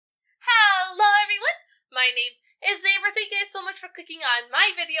My name is Zamber. Thank you guys so much for clicking on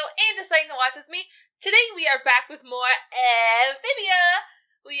my video and deciding to watch with me. Today we are back with more Amphibia.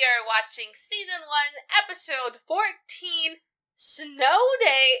 We are watching Season 1, Episode 14, Snow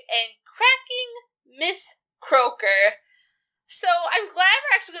Day and Cracking Miss Croaker. So I'm glad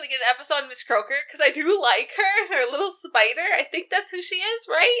we're actually going to get an episode on Miss Croaker because I do like her little spider. I think that's who she is,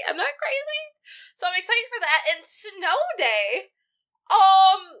 right? I'm not crazy. So I'm excited for that. And Snow Day,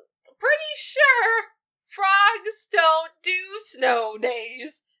 pretty sure frogs don't do snow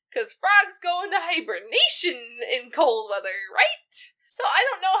days because frogs go into hibernation in cold weather, right? So I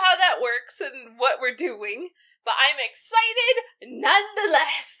don't know how that works and what we're doing, but I'm excited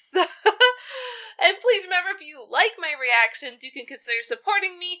nonetheless. And please remember, if you like my reactions, you can consider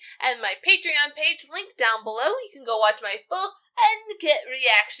supporting me and my Patreon page linked down below. You can go watch my full uncut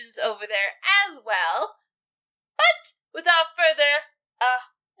reactions over there as well. But without further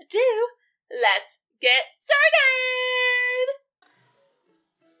ado, let's get started!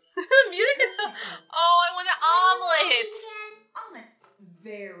 The music is so... Oh, I want an omelet! Omelets.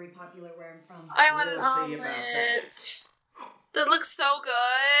 Very popular where I'm from. I want an omelet. That looks so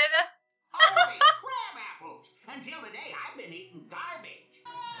good. Holy crab apples! Until today, I've been eating garbage.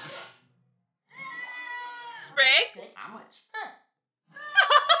 Sprig? Good omelets.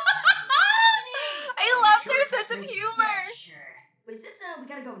 I love their sense of humor. Yeah, sure. Was this we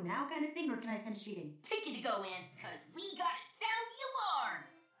gotta go now kind of thing, or can I finish eating? Take it to go in, cause we gotta sound the alarm.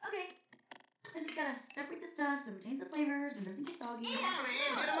 Okay. I just gotta separate the stuff so it retains the flavors and doesn't get soggy.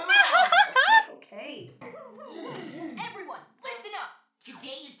 Okay. Everyone, listen up.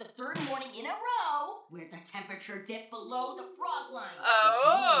 Today is the third morning in a row where the temperature dipped below the frog line.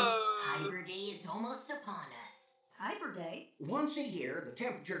 Oh. Hyper Day is almost upon us. Hyper Day? Once a year, the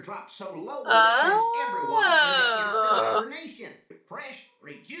temperature drops so low that it sends everyone into instant hibernation. Fresh,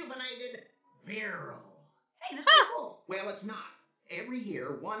 rejuvenated, virile. Hey, that's pretty cool. Well, it's not. Every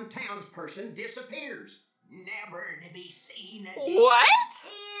year, one townsperson disappears. Never to be seen again. What?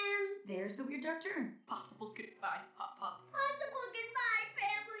 And there's the weird dark turn. Possible goodbye, Pop Pop. Possible goodbye,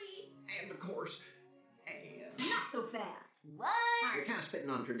 family. And of course, Anne. Not so fast. What? You're kind of spitting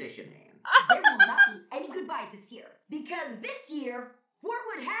on tradition, Anne. There will not be any goodbyes this year. Because this year,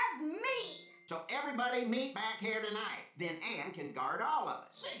 Wartwood has me. So everybody meet back here tonight. Then Anne can guard all of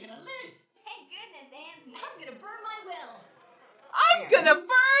us. Look at a list. Thank goodness, Anne. I'm gonna burn my will. I'm gonna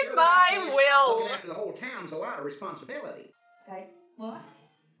burn my will. Looking after the whole town's a lot of responsibility. Guys, what?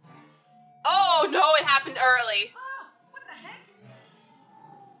 Oh no, it happened early. Oh, what the heck?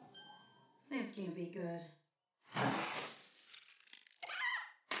 This can't be good.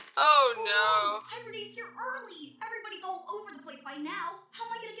 Oh no. Hibernate here early. Everybody's all over the place by now. How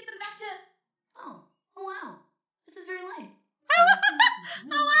am I gonna get them back to... Oh wow. This is very light.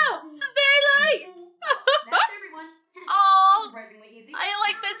 Oh wow, this is very light. That's everyone. Oh, Surprisingly easy. I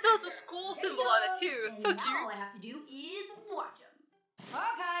like that still has a school symbol on it too. It's so And now cute. all I have to do is watch them.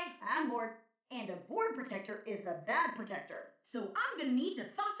 Okay, I'm bored. And a bored protector is a bad protector. So I'm gonna need to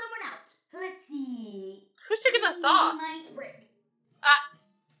thaw someone out. Let's see. Who's she gonna thaw? My Sprig.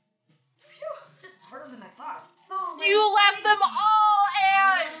 Phew, this is harder than I thought. Thaw away, You left Sprig. them all,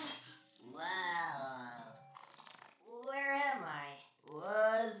 Anne. Wow. Where am I?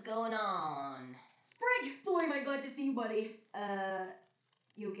 What's going on? Sprig! Boy, am I glad to see you, buddy.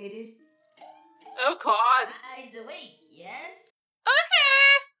 You okay, dude? Oh God. Eyes awake, yes?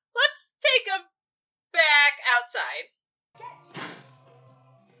 Okay, let's take them back outside.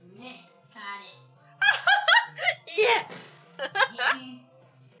 Meh, got it. Yeah.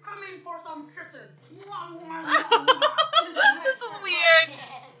 Come in for some kisses. This is weird.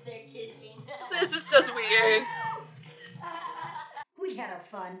 They're kissing. This is just weird. We had our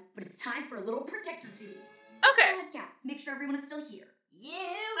fun, but it's time for a little protector duty. Okay. Yeah, make sure everyone is still here.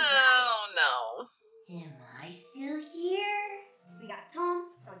 You Oh no. Am I still here? We got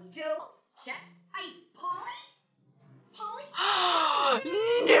Tom, Soggy Joe, check. Hey, Polly? Polly?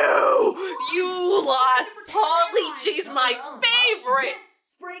 No, you lost Polly. She's my favorite.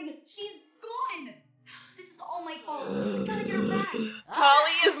 Yes, Sprig, she's gone. This is all my fault. We gotta get her back.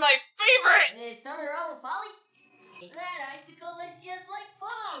 Polly is my favorite. There's something wrong with Polly? That icicle looks just like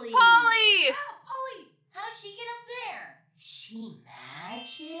Polly. Polly. Ah, Polly! How'd she get up there? She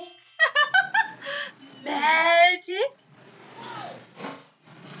magic? Magic.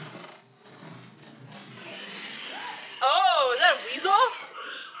 Oh, is that a weasel?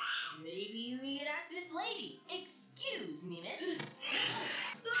 Maybe we could ask this lady. Excuse me, miss.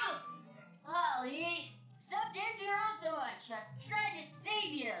 Polly, stop dancing around so much. I'm trying to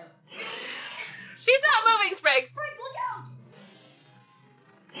save you. She's not moving, Sprig. Sprig, look out!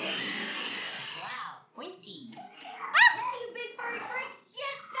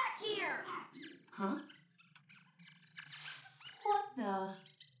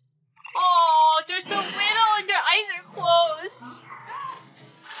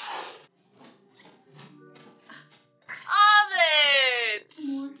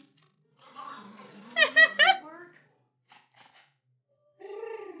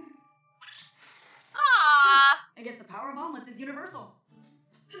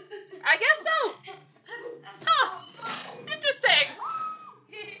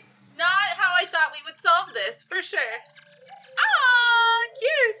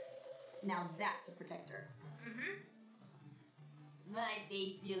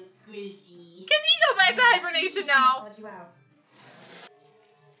 feel squishy. Can he go back to hibernation now? Let you out.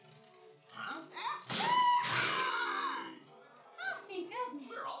 Huh? Oh, thank goodness.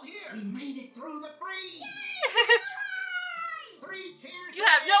 We're all here. We made it through the freeze. 3 cheers. You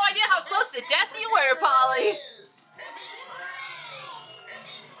have no idea how close to death you were, Polly.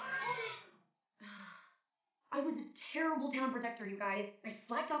 I was a terrible town protector, you guys. I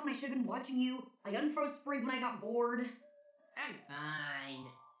slacked off when I should have been watching you. I unfroze Sprig when I got bored. I'm fine.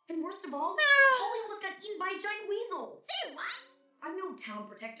 And worst of all, Polly almost got eaten by a giant weasel. Say what? I'm no town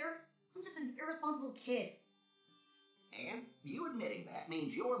protector. I'm just an irresponsible kid. And you admitting that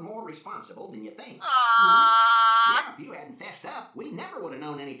means you're more responsible than you think. Aww. Yeah, if you hadn't fessed up, we never would have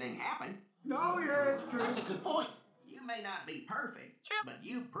known anything happened. No, yeah, it's true. That's a good point. You may not be perfect, True. but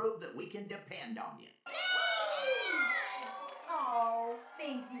you proved that we can depend on you. Oh,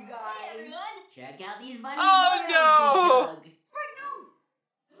 thanks, you Hey guys. everyone, check out these bunny Oh, photos no. we took. Sprig,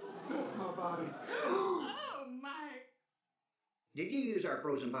 no! My body. Oh my. Did you use our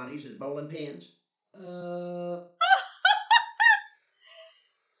frozen bodies as bowling pins?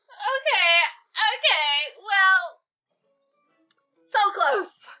 Okay, well, so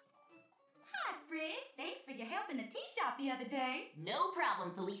close. Hi, Sprig. Thanks for your help in the tea shop the other day. No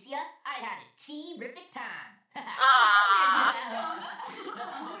problem, Felicia. I had a terrific time. Aww.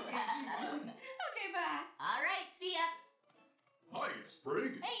 Okay, bye. All right, see ya. Hi,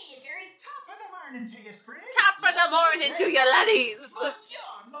 Sprig. Hey, Jerry. Top of the morning to you, Sprig. Top of the morning to you, laddies.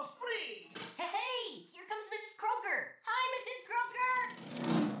 Buongiorno, Sprig. Hey, here comes Mrs. Croaker. Hi, Mrs. Croaker.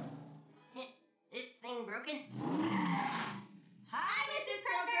 This thing broken? Hi, Mrs.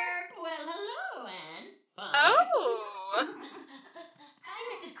 Croaker. Well, hello, Anne. Oh. Hi,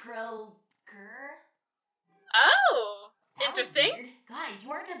 Mrs. Croaker. Oh. That was Interesting. weird. Guys,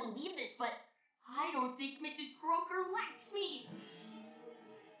 you aren't gonna believe this, but I don't think Mrs. Croaker likes me.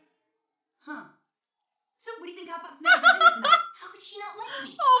 Huh. So, what do you think Hopkins made for dinner tonight? How could she not like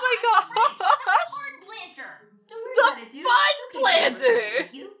me? Oh my I'm Sprig, gosh. the corn planter. Don't worry The about it, dude. fun It's okay, planter.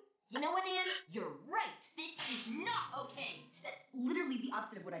 Thank you. You know what, Anne? You're right. This is not okay. That's literally the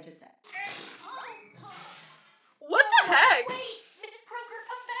opposite of what I just said. What the heck? Wait, Mrs. Croaker,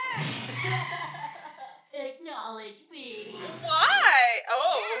 come back. Acknowledge me. Why?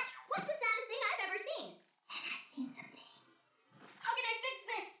 Oh. What's the saddest thing I've ever seen? And I've seen some things. How can I fix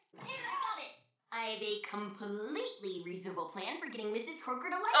this? Here, I got it. I have a completely reasonable plan for getting Mrs.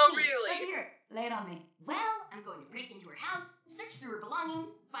 Croaker to like Oh, me. Let's really? hear it. Lay it on me. Well, I'm going to break into her house, search through her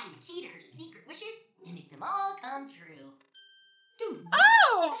belongings, find the key to her secret wishes, and make them all come true. Dude,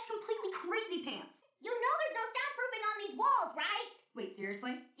 Oh. that's completely crazy pants. You know there's no soundproofing on these walls, right? Wait,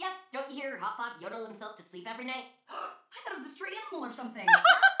 seriously? Yep, don't you hear Hop Pop yodel himself to sleep every night? I thought it was a stray animal or something.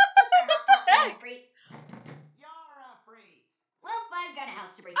 Just our hot pot being free. You're a freak. Well, I've got a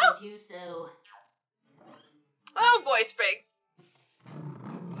house to break Oh. into, so... Oh boy, Sprig.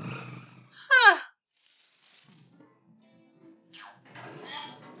 Huh.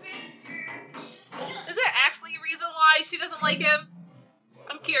 Is there actually a reason why she doesn't like him?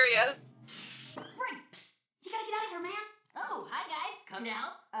 I'm curious. Sprig, you gotta get out of here, man. Oh, hi guys, come to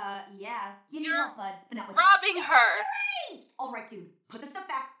help? Yeah. You need You're help, bud, but not with Robbing her. this. All right, dude. Put the stuff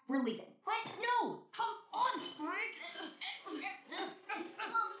back. We're leaving. What? No! Come on, Sprig!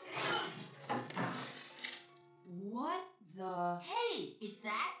 What the? Hey, is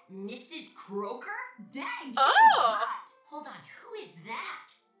that Mrs. Croaker? Dang, she Oh. is hot. Hold on, who is that?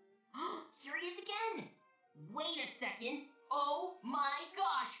 Here he is again! Wait a second. Oh my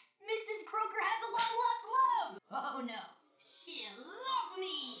gosh! Mrs. Croaker has a long lost love! Oh no, she loved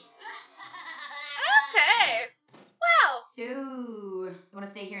me! Okay. Well. So, you want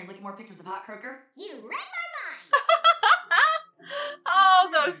to stay here and look at more pictures of hot Croaker? You read my mind. Oh,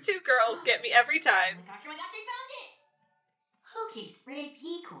 those two girls get me every Oh time. my gosh, I found it! Okay, Sprig,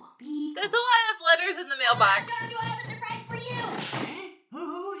 be cool, be There's a cool. lot of letters in the mailbox. Do I have a surprise for you? Huh?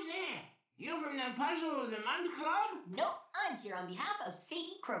 Who's that? You from the Puzzle of the Month Club? Nope, I'm here on behalf of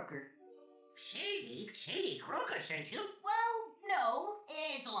Sadie Croaker. Sadie Croaker sent you? Well, no,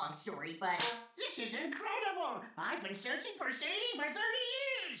 it's a long story, but... This is incredible. I've been searching for Sadie for 30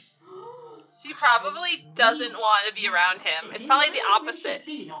 years. She probably doesn't want to be around him. It's probably the opposite.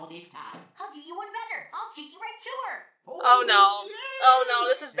 All this time. I'll do you one better. I'll take you right to her. Oh no. Oh no,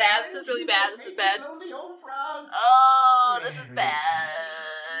 this is bad. This is really bad. This is bad. Lonely old frog. Oh, this is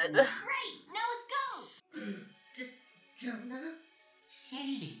bad. Great, now let's go. Jonah?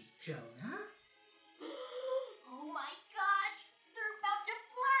 Sadie. Jonah? Oh my gosh, they're about to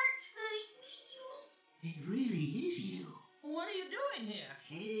flirt. It really is you. What are you doing here?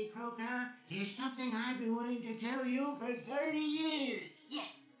 Sadie Croaker, there's something I've been wanting to tell you for 30 years.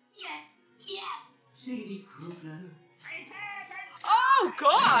 Yes, Sadie Croaker. Oh,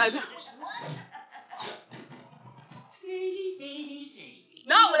 God! Sadie.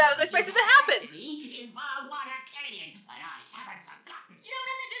 Not what I was expecting to happen. In Water Canyon, but I haven't forgotten.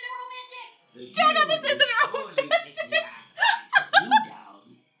 Jonah, this isn't romantic! Jonah, this isn't romantic.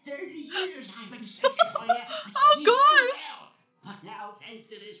 30 years I've been searching for you. Oh, gosh! But now, thanks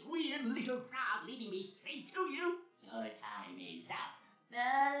to this weird little frog leading me straight to you, your time is up.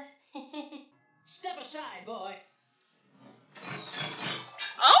 Step aside, boy.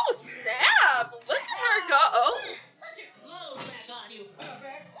 Oh, snap! Look at her go. Oh. Put your clothes back on, you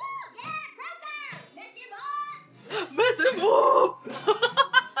pervert. Yeah, Croaker! Miss you, boy! Miss him! Whoop!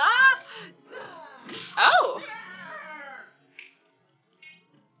 Oh.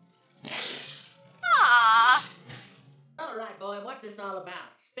 Ah. All right, boy, what's this all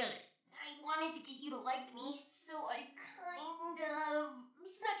about? Spill it. I wanted to get you to like me, so I kind of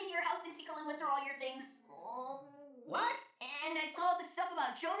snuck in your house and secretly went through all your things. What? And I saw the stuff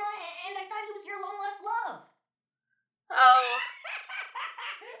about Jonah, and I thought he was your long lost love. Oh.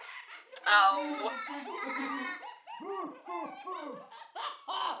 Oh.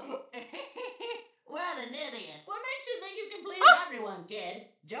 What an idiot. What makes you think you can please everyone,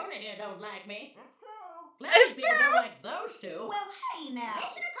 kid? Jonah here don't like me. Plenty of people don't like those two. Well, hey now.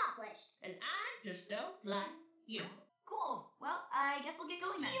 Mission accomplished. And I just don't like you. Cool. Well, I guess we'll get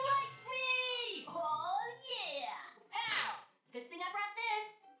going then. He likes me! Oh, yeah! Ow! Good thing I brought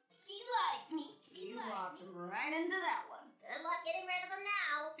this. She likes me. She You likes walked me. right into that one. Good luck getting rid of him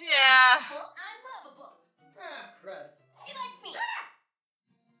now. Yeah. Well, I'm lovable. Ah, crud. She likes me.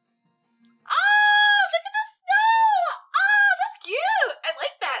 Oh, look at the snow! Oh, that's cute! I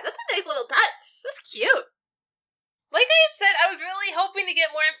like that. That's a nice little touch. That's cute. Like I said, I was really hoping to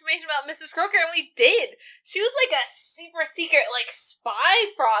get more information about Mrs. Croaker, and we did. She was like a super secret, like,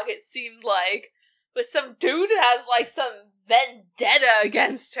 spy frog, it seemed like. But some dude has, like, some vendetta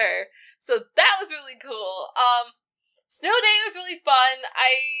against her. So that was really cool. Snow Day was really fun.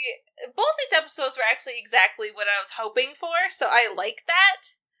 Both these episodes were actually exactly what I was hoping for, so I like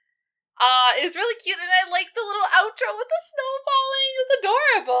that. It was really cute, and I liked the little outro with the snow falling. It was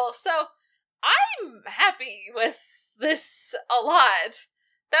adorable. So I'm happy with this a lot.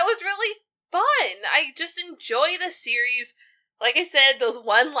 That was really fun. I just enjoy the series. Like I said, those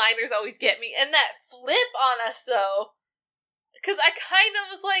one-liners always get me. And that flip on us, though. Because I kind of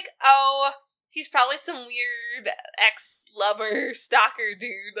was like, oh, he's probably some weird ex-lover, stalker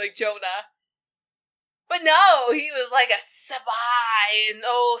dude like Jonah. But no, he was like a spy and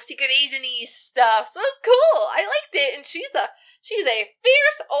secret agent-y stuff. So it was cool. I liked it, and she's a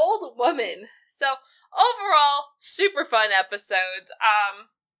fierce old woman. So overall, super fun episodes.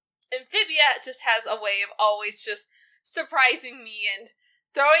 Amphibia just has a way of always just surprising me and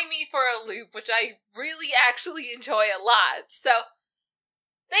throwing me for a loop, which I really actually enjoy a lot. So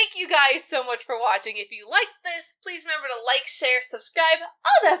thank you guys so much for watching. If you liked this, please remember to like, share, subscribe,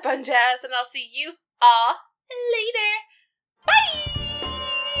 all that fun jazz, and I'll see you all later. Bye!